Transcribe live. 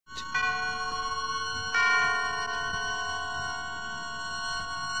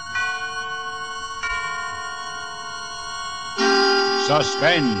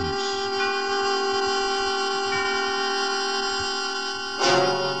Suspense.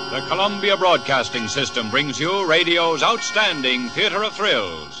 The Columbia Broadcasting System brings you radio's outstanding theater of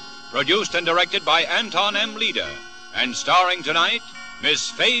thrills, produced and directed by Anton M. Leader, and starring tonight, Miss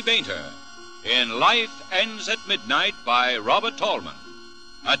Fay Bainter, in Life Ends at Midnight by Robert Tallman.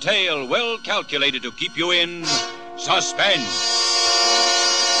 A tale well calculated to keep you in suspense.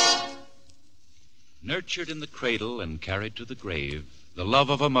 Nurtured in the cradle and carried to the grave, the love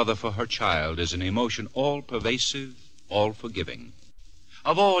of a mother for her child is an emotion all-pervasive, all-forgiving.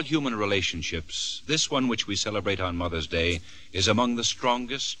 Of all human relationships, this one which we celebrate on Mother's Day is among the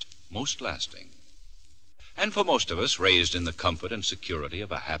strongest, most lasting. And for most of us, raised in the comfort and security of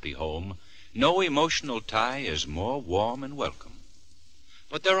a happy home, no emotional tie is more warm and welcome.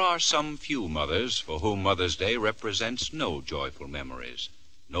 But there are some few mothers for whom Mother's Day represents no joyful memories,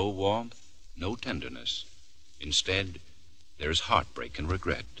 no warmth, no tenderness. Instead, there's heartbreak and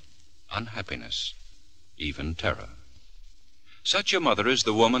regret, unhappiness, even terror. Such a mother is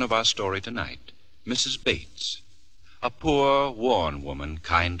the woman of our story tonight, Mrs. Bates. A poor, worn woman,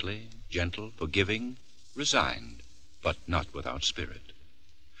 kindly, gentle, forgiving, resigned, but not without spirit.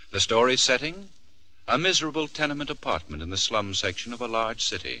 The story's setting? A miserable tenement apartment in the slum section of a large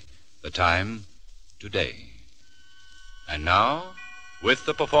city. The time, today. And now, with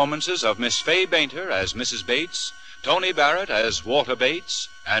the performances of Miss Fay Bainter as Mrs. Bates, Tony Barrett as Walter Bates,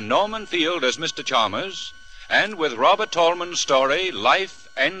 and Norman Field as Mr. Chalmers, and with Robert Tallman's story, Life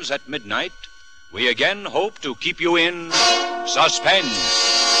Ends at Midnight, we again hope to keep you in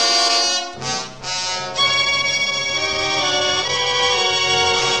suspense.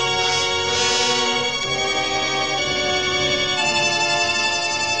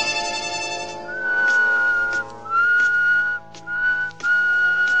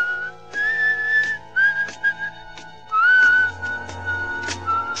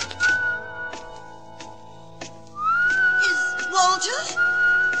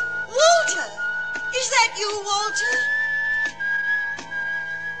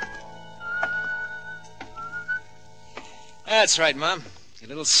 That's right, Mom. Your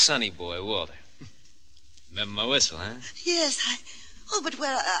little sonny boy, Walter. Remember my whistle, huh? Yes, but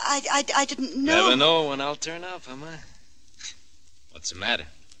I didn't know. Never know when I'll turn up, am I? What's the matter?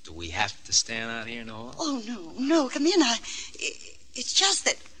 Do we have to stand out here in the hall? Oh, no, come in. It's just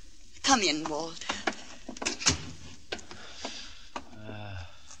that... Come in, Walt.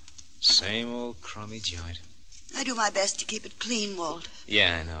 Same old crummy joint. I do my best to keep it clean, Walt.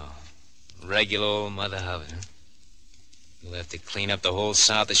 Yeah, I know. Regular old Mother Hubbard, huh? You'll have to clean up the whole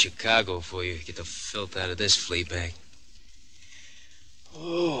south of Chicago before you get the filth out of this flea bag.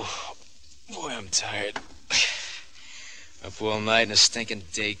 Oh, boy, I'm tired. Up all night in a stinking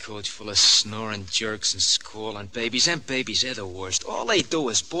day coach full of snoring jerks and squalling babies. And babies, they're the worst. All they do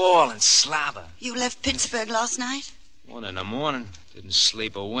is bawl and slobber. You left Pittsburgh last night? 1 in the morning. Didn't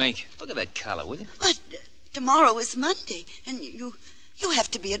sleep a wink. Look at that collar, will you? But tomorrow is Monday, and you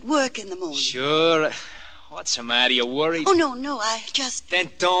have to be at work in the morning. Sure. What's the matter? You worried? Oh, no, I just... Then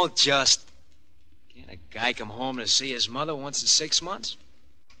don't just. Can't a guy come home to see his mother once in 6 months?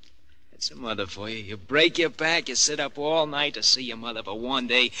 That's a mother for you. You break your back, you sit up all night to see your mother for one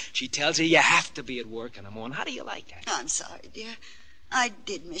day. She tells you have to be at work in the morning. How do you like that? I'm sorry, dear. I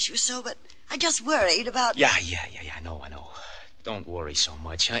did miss you so, but I just worried about... Yeah, I know. Don't worry so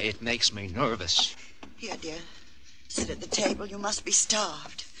much, huh? It makes me nervous. Here, dear. Sit at the table. You must be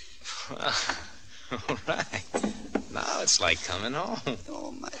starved. All right. Now it's like coming home.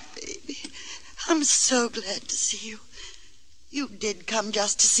 Oh, my baby. I'm so glad to see you. You did come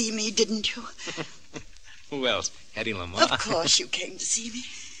just to see me, didn't you? Who else? Eddie Lamar? Of course you came to see me.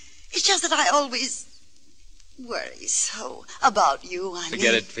 It's just that I always worry so about you,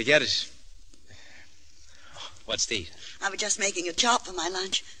 Forget it. What's these? I was just making a chop for my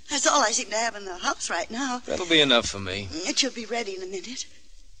lunch. That's all I seem to have in the house right now. That'll be enough for me. It should be ready in a minute.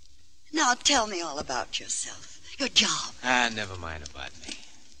 Now, tell me all about yourself. Your job. Never mind about me.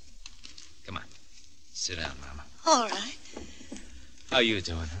 Come on. Sit down, Mama. All right. How you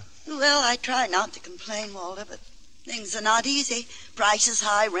doing, huh? Well, I try not to complain, Walter, but things are not easy. Prices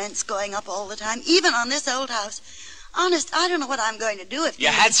high, rents going up all the time, even on this old house. Honest, I don't know what I'm going to do if you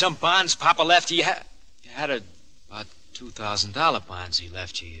had some bonds Papa left you. You had about $2,000 bonds he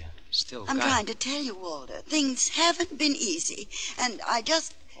left you. Still I'm trying to tell you, Walter, things haven't been easy, and I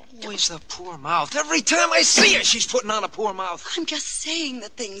just... Always the poor mouth. Every time I see her, she's putting on a poor mouth. I'm just saying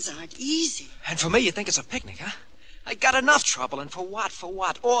that things aren't easy. And for me, you think it's a picnic, huh? I got enough trouble, and for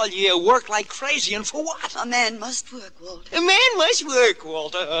what? All year, work like crazy, and for what? A man must work, Walter. A man must work,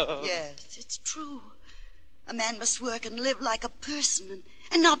 Walter. Yes, it's true. A man must work and live like a person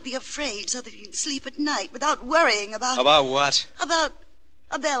and not be afraid so that he can sleep at night without worrying about... About what? About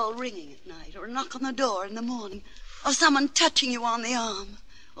a bell ringing at night or a knock on the door in the morning or someone touching you on the arm.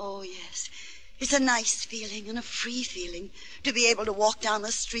 Oh, yes. It's a nice feeling and a free feeling to be able to walk down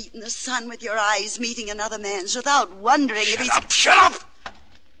the street in the sun with your eyes meeting another man's without wondering if he's... Shut up!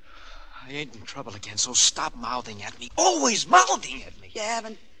 I ain't in trouble again, so stop mouthing at me. Always mouthing at me. You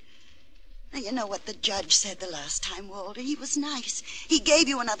haven't... Now, you know what the judge said the last time, Walter. He was nice. He gave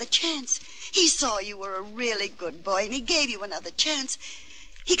you another chance. He saw you were a really good boy, and he gave you another chance.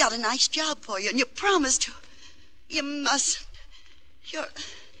 He got a nice job for you, and you promised to... You mustn't.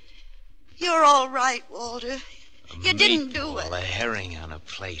 You're all right, Walter. You didn't do it. A herring on a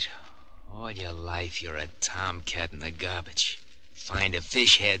plate. All your life you're a tomcat in the garbage. Find a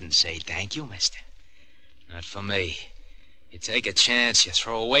fish head and say, thank you, mister. Not for me. You take a chance, you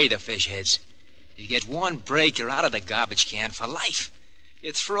throw away the fish heads. You get one break, you're out of the garbage can for life.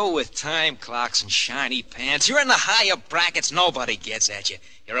 You're through with time clocks and shiny pants. You're in the higher brackets, nobody gets at you.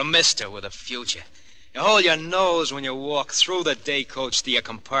 You're a mister with a future. You hold your nose when you walk through the day coach to your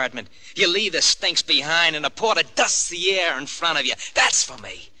compartment. You leave the stinks behind and the porter dusts the air in front of you. That's for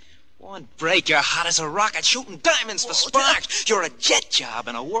me. One break, you're hot as a rocket, shooting diamonds for sparks. You're a jet job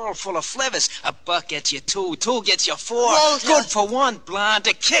in a world full of flivvers. A buck gets you two gets you four. Walter. Good for one blonde,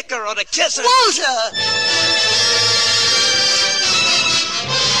 to kick her or to kiss her. Walter!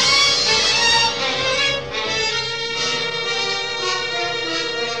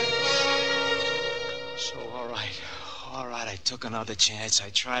 So, all right, I took another chance.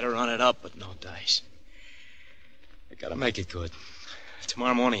 I tried to run it up, but no dice. I gotta make it good.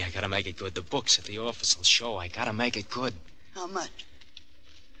 Tomorrow morning, I gotta make it good. The books at the office will show I gotta make it good. How much?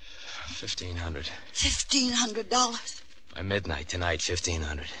 $1,500. $1,500. By midnight tonight,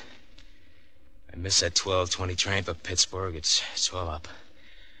 $1,500. I miss that 12:20 train for Pittsburgh. It's all up.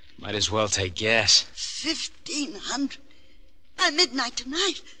 Might as well take gas. $1,500? By midnight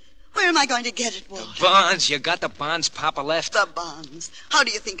tonight? Where am I going to get it, Walter? The bonds. You got the bonds Papa left? The bonds. How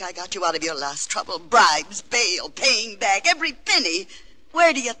do you think I got you out of your last trouble? Bribes, bail, paying back, every penny.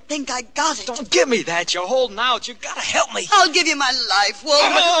 Where do you think I got it? Don't give me that. You're holding out. You gotta help me. I'll give you my life,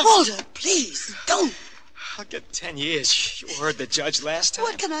 Walter. Walter, please, don't. I'll get 10 years. You heard the judge last time.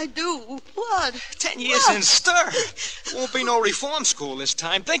 What can I do? What? 10 years in stir. There won't be no reform school this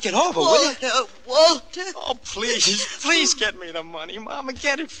time. Think it over, will you? Walter. Oh, please get me the money. Mama,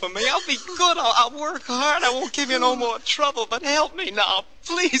 get it for me. I'll be good. I'll work hard. I won't give you no more trouble, but help me now.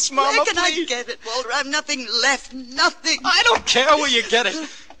 Please, Mama, Where can please. I get it, Walter? I've nothing left. Nothing. I don't care where you get it.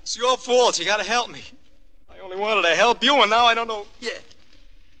 It's your fault. You gotta help me. I only wanted to help you, and now I don't know.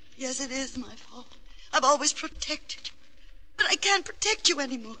 Yes, it is my fault. I've always protected you. But I can't protect you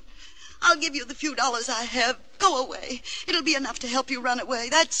anymore. I'll give you the few dollars I have. Go away. It'll be enough to help you run away.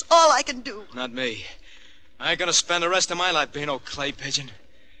 That's all I can do. Not me. I ain't gonna spend the rest of my life being no clay pigeon.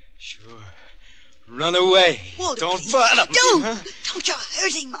 Sure. Run away. Walter, Don't please. bother me. Don't. Huh? Don't. You're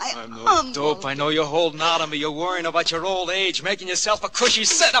hurting my I'm no arm, dope. Walter. I know you're holding out on me. You're worrying about your old age, making yourself a cushy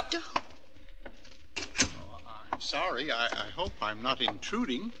setup. I'm sorry. I hope I'm not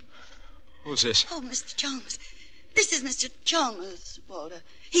intruding. Who's this? Oh, Mr. Chalmers. This is Mr. Chalmers, Walter.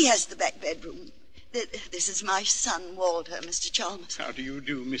 He has the back bedroom. This is my son, Walter, Mr. Chalmers. How do you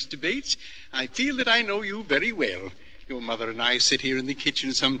do, Mr. Bates? I feel that I know you very well. Your mother and I sit here in the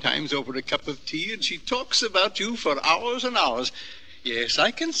kitchen sometimes over a cup of tea, and she talks about you for hours and hours. Yes, I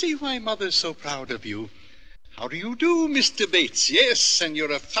can see why Mother's so proud of you. How do you do, Mr. Bates? Yes, and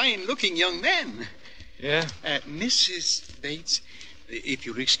you're a fine-looking young man. Yeah? Mrs. Bates, if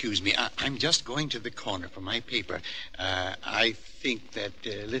you'll excuse me, I'm just going to the corner for my paper. I think that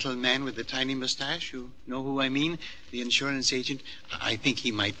little man with the tiny mustache, you know who I mean, the insurance agent, I think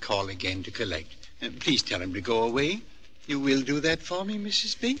he might call again to collect. Please tell him to go away. You will do that for me,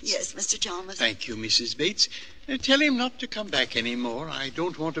 Mrs. Bates? Yes, Mr. Chalmers. Thank you, Mrs. Bates. Tell him not to come back any more. I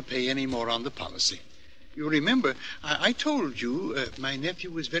don't want to pay any more on the policy. You remember, I told you my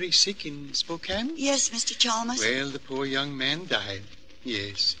nephew was very sick in Spokane? Yes, Mr. Chalmers. Well, the poor young man died.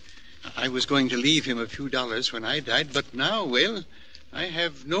 Yes. I was going to leave him a few dollars when I died, but now, well, I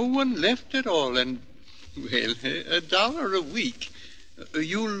have no one left at all, and, well, $1 a week.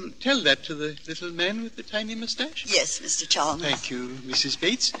 You'll tell that to the little man with the tiny mustache? Yes, Mr. Chalmers. Thank you, Mrs.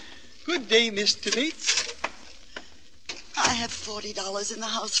 Bates. Good day, Mr. Bates. I have $40 in the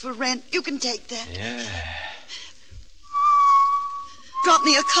house for rent. You can take that. Yeah. Drop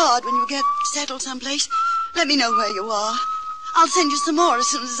me a card when you get settled someplace. Let me know where you are. I'll send you some more as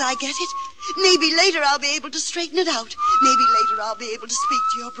soon as I get it. Maybe later I'll be able to straighten it out. Maybe later I'll be able to speak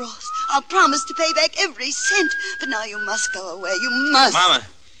to your boss. I'll promise to pay back every cent. But now you must go away. You must. Mama,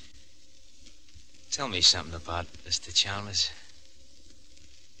 tell me something about Mr. Chalmers.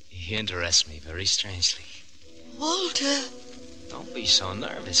 He interests me very strangely. Walter. Don't be so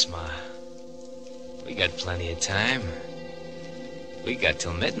nervous, Ma. We got plenty of time. We got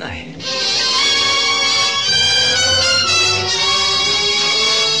till midnight.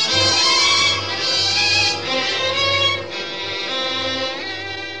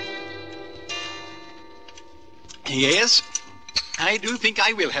 Yes, I do think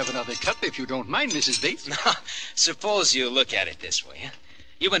I will have another cup, if you don't mind, Mrs. Bates. Now, suppose you look at it this way, huh?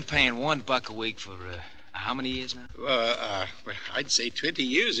 You've been paying $1 a week for, how many years now? Well, I'd say 20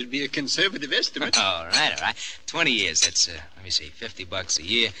 years would be a conservative estimate. All right. 20 years, that's, let me see, $50 a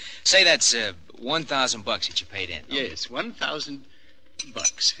year. Say that's, $1,000 that you paid in. Yes, $1,000.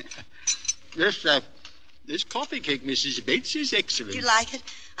 This coffee cake, Mrs. Bates, is excellent. You like it?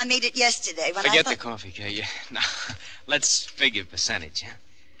 I made it yesterday when Forget the coffee cake. Yeah. Now, let's figure percentage,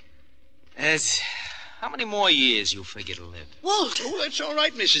 huh? How many more years you figure to live? Walter. Oh, that's all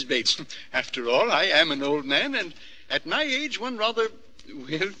right, Mrs. Bates. After all, I am an old man, and at my age, one rather,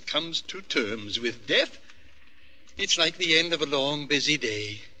 well, comes to terms with death. It's like the end of a long, busy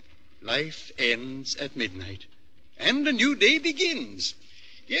day. Life ends at midnight, and a new day begins.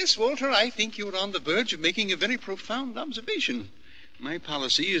 Yes, Walter, I think you're on the verge of making a very profound observation. My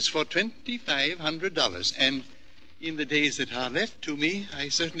policy is for $2,500, and in the days that are left to me, I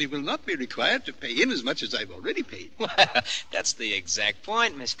certainly will not be required to pay in as much as I've already paid. Well, that's the exact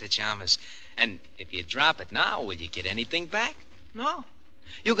point, Mr. Chalmers. And if you drop it now, will you get anything back? No.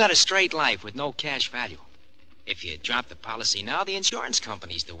 You got a straight life with no cash value. If you drop the policy now, the insurance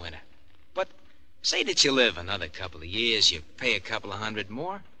company's the winner. But say that you live another couple of years, you pay a couple of hundred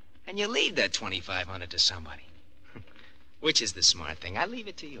more, and you leave that $2,500 to somebody. Which is the smart thing? I leave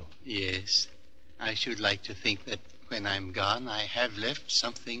it to you. Yes, I should like to think that when I'm gone, I have left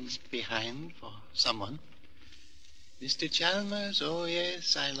something behind for someone. Mr. Chalmers, oh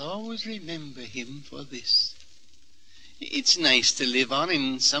yes, I'll always remember him for this. It's nice to live on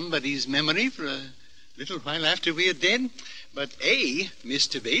in somebody's memory for a little while after we are dead. But A,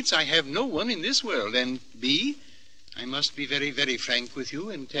 Mr. Bates, I have no one in this world, and B, I must be very, very frank with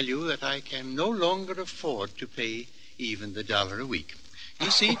you and tell you that I can no longer afford to pay even the $1 a week. You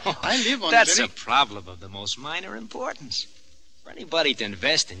see, I live on That's a problem of the most minor importance. For anybody to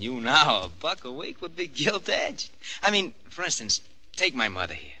invest in you now, $1 a week would be gilt-edged. I mean, for instance, take my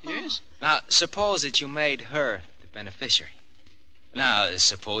mother here. Yes? Now, suppose that you made her the beneficiary. Now,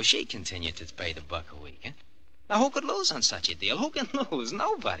 suppose she continued to pay the $1 a week, huh? Now, who could lose on such a deal? Who can lose?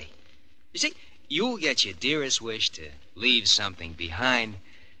 Nobody. You see, you'll get your dearest wish to leave something behind,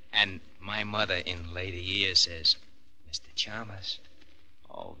 and my mother in later years says, Mr. Chalmers,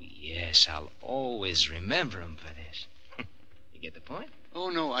 oh, yes, I'll always remember him for this. You get the point? Oh,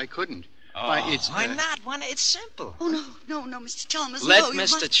 no, I couldn't. Oh, why not? Why not? It's simple. Oh, no, Mr. Chalmers. Let no,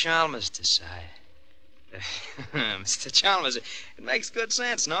 Mr. Chalmers decide. Mr. Chalmers, it makes good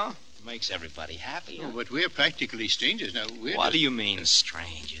sense, no? It makes everybody happy. Oh, Huh? but we're practically strangers now. What do you mean,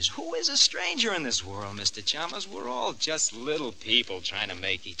 strangers? Who is a stranger in this world, Mr. Chalmers? We're all just little people trying to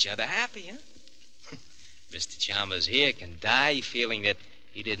make each other happy, huh? Mr. Chalmers here can die feeling that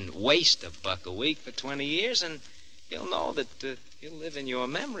he didn't waste $1 a week for 20 years, and he'll know that he'll live in your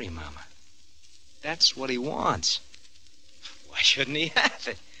memory, Mama. That's what he wants. Why shouldn't he have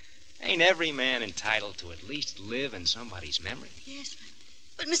it? Ain't every man entitled to at least live in somebody's memory? Yes,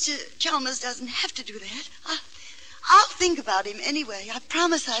 but Mr. Chalmers doesn't have to do that. I'll think about him anyway. I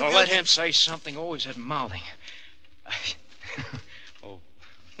promise I So will. let him say something. Always that mouthing. Oh,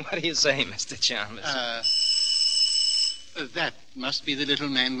 what do you say, Mr. Chalmers? That must be the little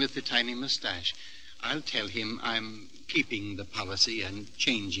man with the tiny mustache. I'll tell him I'm keeping the policy and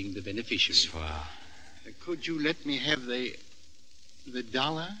changing the beneficiary. Well, Could you let me have the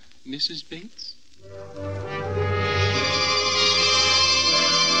 $1, Mrs. Bates?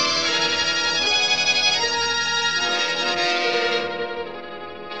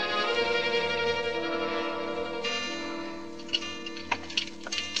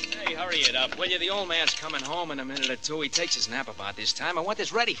 hey, hurry it up, will you? The old man's coming home in a minute or two. He takes his nap about this time. I want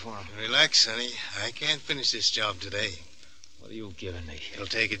this ready for him. Relax, sonny. I can't finish this job today. What are you giving me? It'll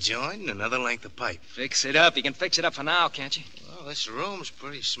take a joint and another length of pipe. Fix it up. You can fix it up for now, can't you? Well, this room's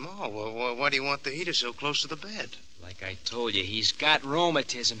pretty small. Why do you want the heater so close to the bed? Like I told you, he's got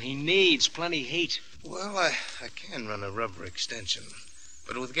rheumatism. He needs plenty heat. Well, I can run a rubber extension.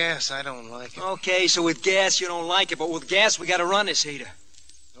 But with gas, I don't like it. Okay, so with gas, you don't like it, but with gas, we gotta run this heater.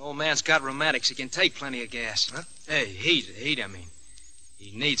 Old man's got rheumatics. He can take plenty of gas. Huh? Hey, heat, I mean.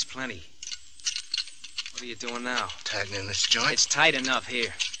 He needs plenty. What are you doing now? Tightening this joint. It's tight enough.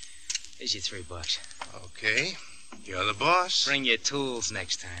 Here. Here's your $3. Okay. You're the boss. Bring your tools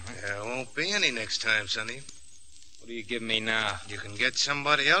next time, huh? There won't be any next time, Sonny. What do you give me now? You can get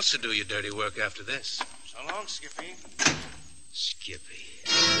somebody else to do your dirty work after this. So long, Skippy. Skippy.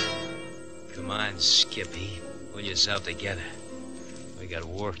 Come on, Skippy. Pull yourself together. We got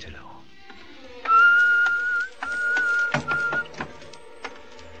work to do.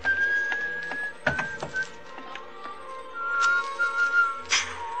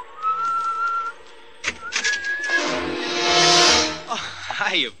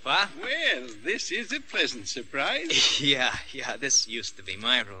 Hiya, Pa. Well, this is a pleasant surprise. Yeah, this used to be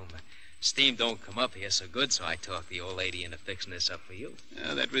my room. Steam don't come up here so good, so I talked the old lady into fixing this up for you.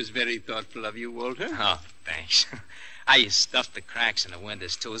 That was very thoughtful of you, Walter. Oh, thanks. I stuffed the cracks in the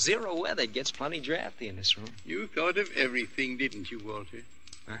windows, too. Zero weather gets plenty drafty in this room. You thought of everything, didn't you, Walter?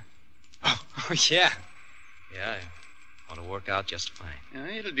 Huh? Oh, yeah. Yeah, ought to work out just fine.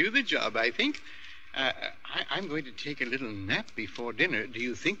 It'll do the job, I think. I'm going to take a little nap before dinner. Do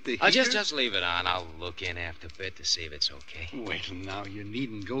you think the heater... Just leave it on. I'll look in after bed to see if it's okay. Well, now, you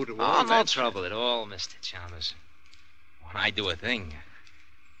needn't go to Oh, all no that... trouble at all, Mr. Chalmers. When I do a thing,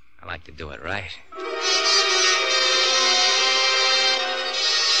 I like to do it right.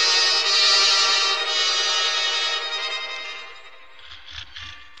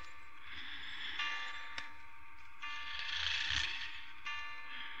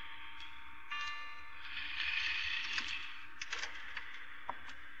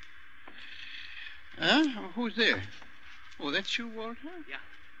 Huh? Who's there? Oh, that's you, Walter? Yeah,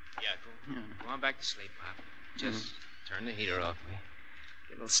 go on back to sleep, Pop. Just turn the heater off, will you?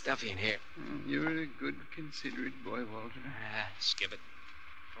 Get a little stuffy in here. You're a good, considerate boy, Walter. Skip it.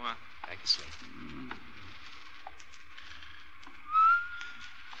 Go on, back to sleep.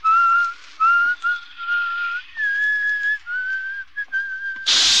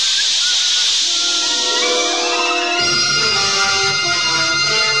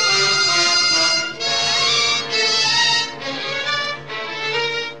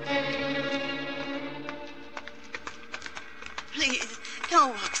 Please, don't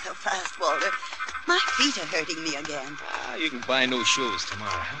walk so fast, Walter. My feet are hurting me again. You can buy new shoes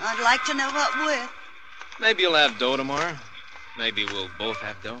tomorrow. Huh? I'd like to know what with. Maybe you'll have dough tomorrow. Maybe we'll both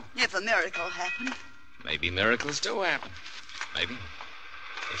have dough. If a miracle happened. Maybe miracles do happen. Maybe.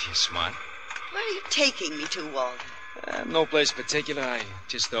 If you're smart. Where are you taking me to, Walter? No place particular. I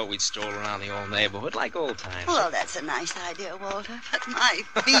just thought we'd stroll around the old neighborhood like old times. Well, that's a nice idea, Walter. But my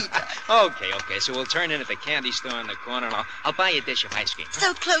feet are... Okay. So we'll turn in at the candy store in the corner, and I'll buy you a dish of ice cream.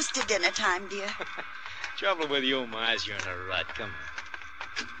 So close to dinner time, dear. Trouble with you, Ma, is you're in a rut. Come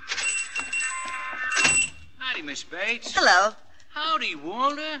on. Howdy, Miss Bates. Hello. Howdy,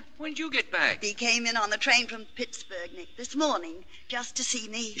 Walter. When'd you get back? He came in on the train from Pittsburgh, Nick, this morning, just to see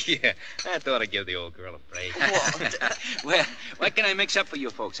me. Yeah, I thought I'd give the old girl a break. Walter. Well, what can I mix up for you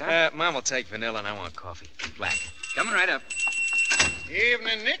folks, huh? Mom will take vanilla, and I want coffee. Black. Coming right up.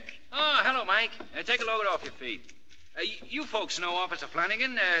 Evening, Nick. Oh, hello, Mike. Take a load off your feet. You folks know Officer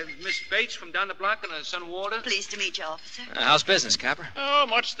Flanagan, Miss Bates from down the block, and her son Walter. Pleased to meet you, officer. How's business, Copper? Oh,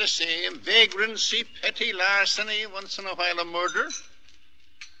 much the same. Vagrancy, petty larceny, once in a while a murder.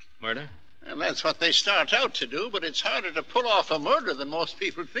 Murder? Well, that's what they start out to do, but it's harder to pull off a murder than most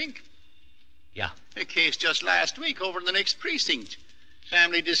people think. Yeah. A case just last week over in the next precinct.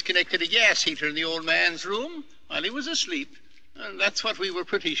 Family disconnected a gas heater in the old man's room while he was asleep. And that's what we were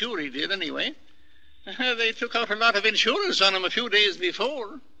pretty sure he did, anyway. They took out a lot of insurance on him a few days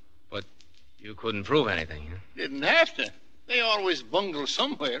before. But you couldn't prove anything, huh? Didn't have to. They always bungle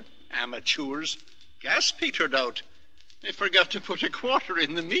somewhere. Amateurs. Gas petered out. They forgot to put a quarter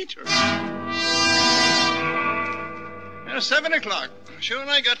in the meter. 7 o'clock. Sure,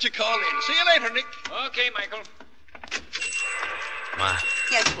 I got to call in. See you later, Nick. Okay, Michael. Ma,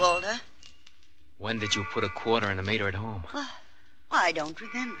 Yes, Walter. when did you put a quarter in the meter at home? Well, I don't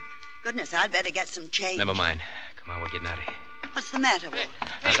remember. Goodness, I'd better get some change. Never mind. Come on, we're getting out of here. What's the matter, Walter?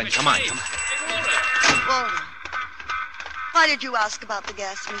 Nothing. Miss Come on, Bates. come on. Hey, Walter. Walter, why did you ask about the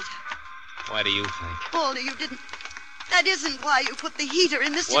gas meter? Why do you think? Walter, you didn't... That isn't why you put the heater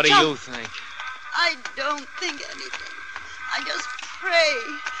in Mr. What do Chum- you think? I don't think anything. I just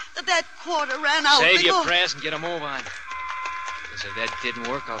pray that quarter ran out Save before... your prayers and get a move on. Because if that didn't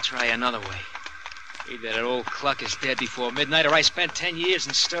work, I'll try another way. Either that old cluck is dead before midnight, or I spent 10 years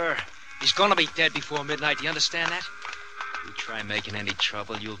in stir. He's gonna be dead before midnight. Do you understand that? You try making any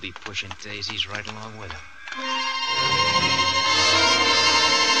trouble, you'll be pushing daisies right along with him.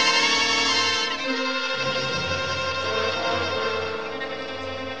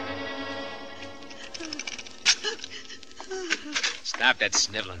 Stop that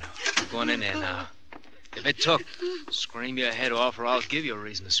sniveling. We're going in there now. If it took, scream your head off or I'll give you a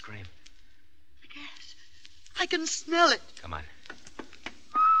reason to scream. The gas. I can smell it. Come on.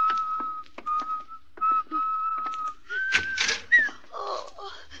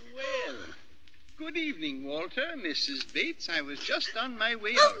 Oh. Well, good evening, Walter, Mrs. Bates. I was just on my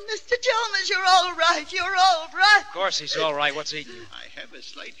way out. Oh, Mr. Chalmers, you're all right. You're all right. Of course he's all right. What's eating you? I have a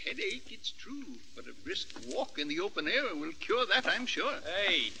slight headache, it's true, but a brisk walk in the open air will cure that, I'm sure.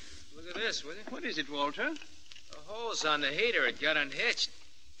 Hey, look at this, will you? What is it, Walter? The hose on the heater, it got unhitched.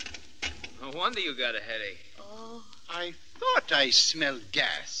 No wonder you got a headache. Oh. I thought I smelled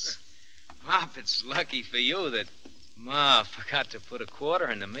gas. Pop, it's lucky for you that Ma forgot to put a quarter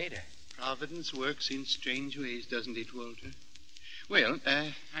in the meter. Providence works in strange ways, doesn't it, Walter? Well,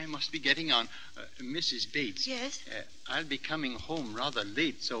 I must be getting on. Mrs. Bates. Yes? I'll be coming home rather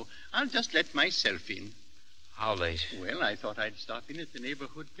late, so I'll just let myself in. How late? Well, I thought I'd stop in at the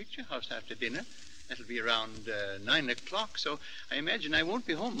neighborhood picture house after dinner. That'll be around 9 o'clock, so I imagine I won't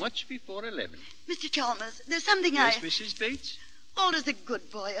be home much before 11. Mr. Chalmers, there's something Yes, Mrs. Bates? Walter's a good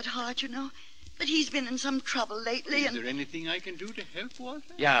boy at heart, you know. But he's been in some trouble lately, Is there anything I can do to help,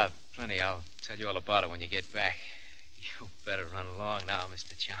 Walter? Yeah, plenty. I'll tell you all about it when you get back. You better run along now,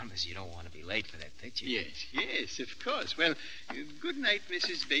 Mr. Chalmers. You don't want to be late for that picture. Yes, of course. Well, good night,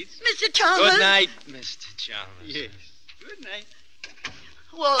 Mrs. Bates. Mr. Chalmers. Good night, Mr. Chalmers. Yes, good night.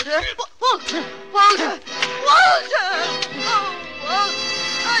 Walter. Walter. Walter. Walter. Oh, Walter.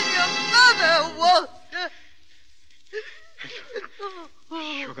 I'm your mother, Walter.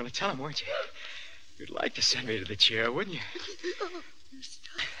 You were going to tell him, weren't you? You'd like to send me to the chair, wouldn't you? Oh,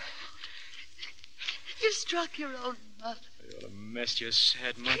 you struck your own mother. You ought to mess your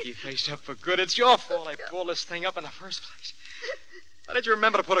sad monkey face up for good. It's your fault I pulled this thing up in the first place. Why did you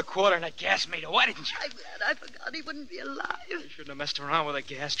remember to put a quarter in that gas meter? Why didn't you? I'm glad I forgot he wouldn't be alive. You shouldn't have messed around with the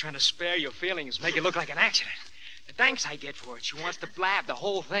gas, trying to spare your feelings, make it look like an accident. The thanks I get for it, she wants to blab the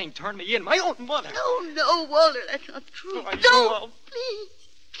whole thing, turn me in, my own mother. No, Walter, that's not true. Oh, I know. Don't,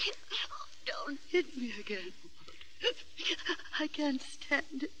 please. Don't hit me again, Walter. I can't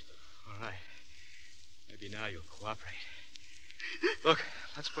stand it. All right. Maybe now you'll cooperate. Look,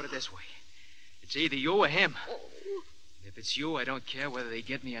 let's put it this way. It's either you or him. Oh. If it's you, I don't care whether they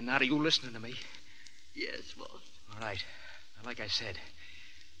get me or not. Are you listening to me? Yes, Walter. All right. Now, like I said,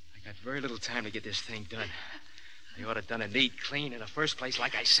 I got very little time to get this thing done. They ought to have done it neat, clean in the first place,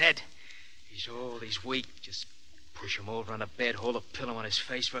 like I said. He's weak. Just push him over on the bed, hold a pillow on his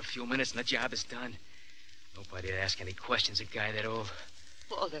face for a few minutes, and the job is done. Nobody'd ask any questions, a guy that old.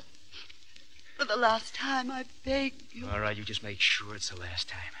 Walter, for the last time, I beg you. All right, you just make sure it's the last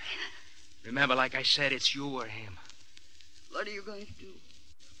time. Remember, like I said, it's you or him. What are you going to do?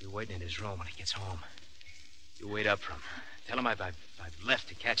 I'll be waiting in his room when he gets home. You wait up for him. Tell him I've left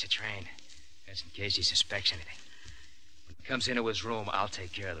to catch a train. That's in case he suspects anything. When he comes into his room, I'll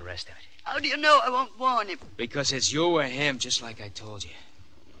take care of the rest of it. How do you know I won't warn him? Because it's you or him, just like I told you.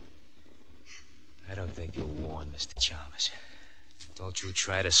 I don't think you'll warn Mr. Chalmers. Don't you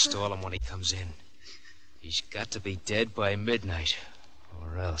try to stall him when he comes in. He's got to be dead by midnight,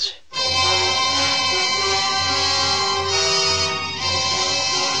 or else.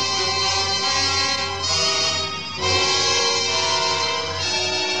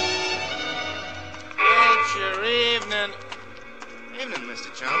 It's your evening. Evening,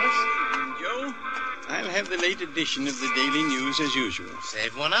 Mr. Chalmers. Joe, I'll have the late edition of the Daily News as usual.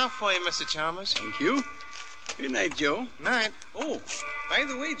 Saved one out for you, Mr. Chalmers. Thank you. Good night, Joe. Night. Oh, by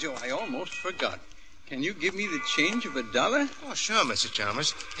the way, Joe, I almost forgot. Can you give me the change of $1? Oh, sure, Mr.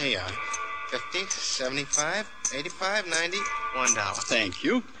 Chalmers. Here you are. 50, 75, 85, 90, $1. Thank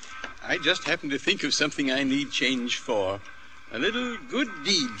you. I just happened to think of something I need change for. A little good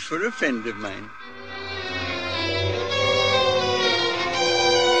deed for a friend of mine.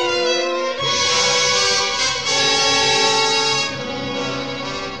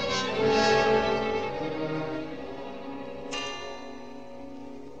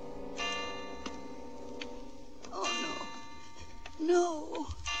 No.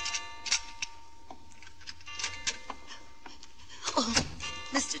 Oh,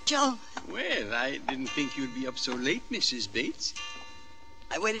 Mr. Chalmers. Well, I didn't think you'd be up so late, Mrs. Bates.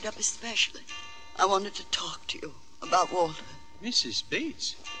 I waited up especially. I wanted to talk to you about Walter. Mrs.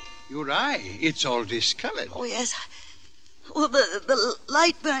 Bates, your eye, it's all discolored. Oh, yes. Well, the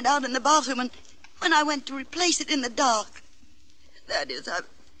light burned out in the bathroom, and when I went to replace it in the dark, that is,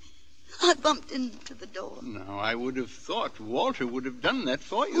 I bumped into the door. Now, I would have thought Walter would have done that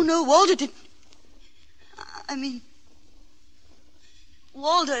for you. Oh, no, Walter didn't. I mean,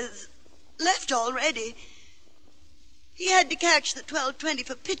 Walter's left already. He had to catch the 12:20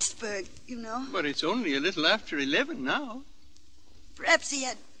 for Pittsburgh, you know. But it's only a little after 11 now. Perhaps he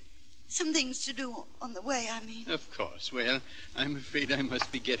had some things to do on the way, I mean. Of course. Well, I'm afraid I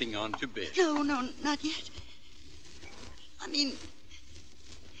must be getting on to bed. No, not yet. I mean,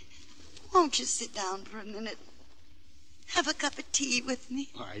 won't you sit down for a minute? Have a cup of tea with me?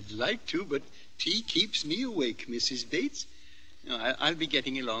 I'd like to, but tea keeps me awake, Mrs. Bates. No, I'll be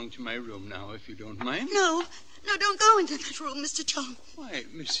getting along to my room now, if you don't mind. No, don't go into that room, Mr. Chalmers. Why,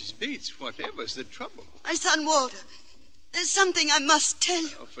 Mrs. Bates, whatever's the trouble? My son Walter, there's something I must tell you.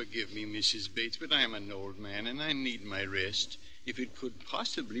 Oh, forgive me, Mrs. Bates, but I'm an old man and I need my rest. If it could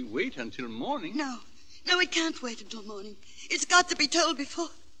possibly wait until morning. No, it can't wait until morning. It's got to be told before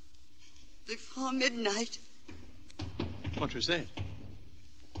midnight. What was that?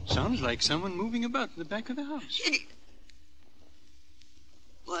 Sounds like someone moving about in the back of the house.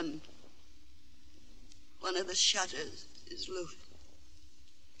 One of the shutters is loose.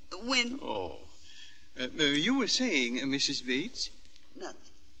 The wind. Oh. You were saying, Mrs. Bates?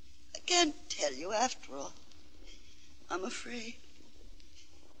 Nothing. I can't tell you after all. I'm afraid.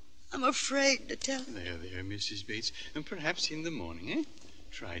 I'm afraid to tell you. There, Mrs. Bates. And perhaps in the morning, eh?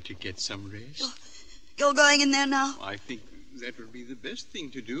 Try to get some rest. You're going in there now? I think that would be the best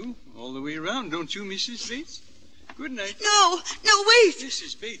thing to do all the way around, don't you, Mrs. Bates? Good night. No, wait.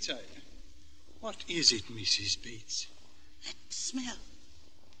 Mrs. Bates, What is it, Mrs. Bates? That smell.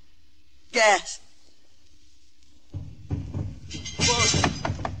 Gas.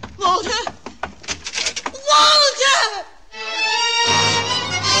 Walter!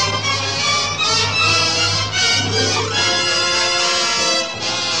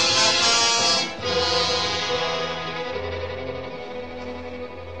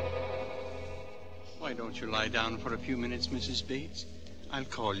 Why don't you lie down for a few minutes, Mrs. Bates? I'll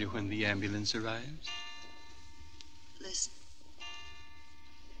call you when the ambulance arrives. Listen.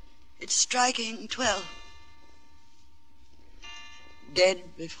 It's striking 12. Dead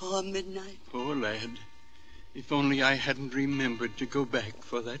before midnight. Poor lad. If only I hadn't remembered to go back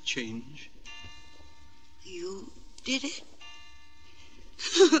for that change. You did it?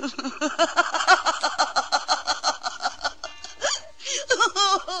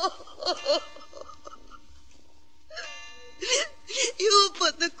 You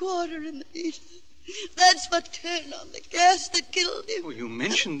put the quarter in the heater. That's what turned on the gas that killed him. Oh, you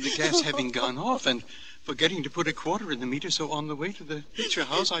mentioned the gas having gone off and forgetting to put a quarter in the meter, so on the way to the picture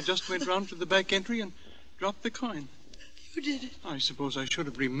house, I just went round to the back entry and dropped the coin. You did it. I suppose I should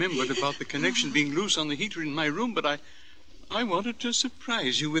have remembered about the connection being loose on the heater in my room, but I wanted to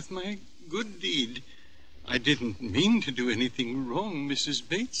surprise you with my good deed. I didn't mean to do anything wrong, Mrs.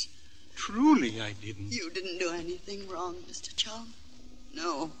 Bates. Truly, I didn't. You didn't do anything wrong, Mr. Chalmers.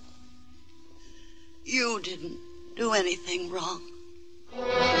 No. You didn't do anything wrong.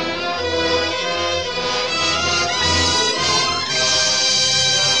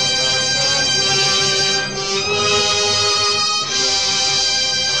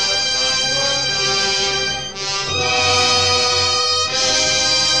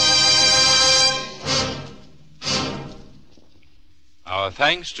 Our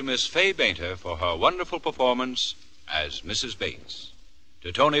thanks to Miss Fay Bainter for her wonderful performance as Mrs. Bates,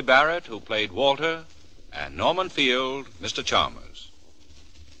 to Tony Barrett, who played Walter, and Norman Field, Mr. Chalmers.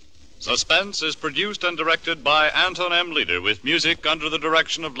 Suspense is produced and directed by Anton M. Leader, with music under the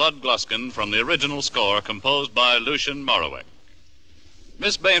direction of Lud Gluskin from the original score composed by Lucien Moraweck.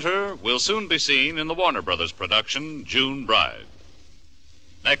 Miss Bainter will soon be seen in the Warner Brothers production, June Bride.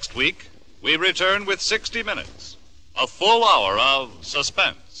 Next week, we return with 60 Minutes, a full hour of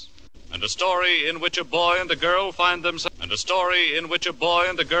suspense, and a story in which a boy and a girl find themselves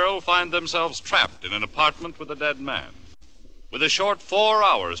trapped in an apartment with a dead man, with a short 4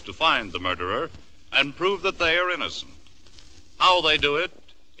 hours to find the murderer and prove that they are innocent. How they do it,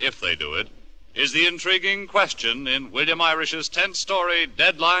 if they do it, is the intriguing question in William Irish's 10th story,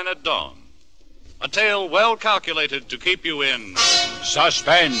 Deadline at Dawn. A tale well calculated to keep you in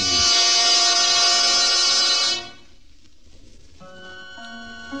Suspense.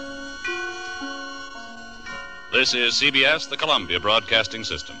 This is CBS, the Columbia Broadcasting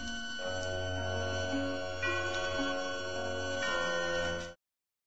System.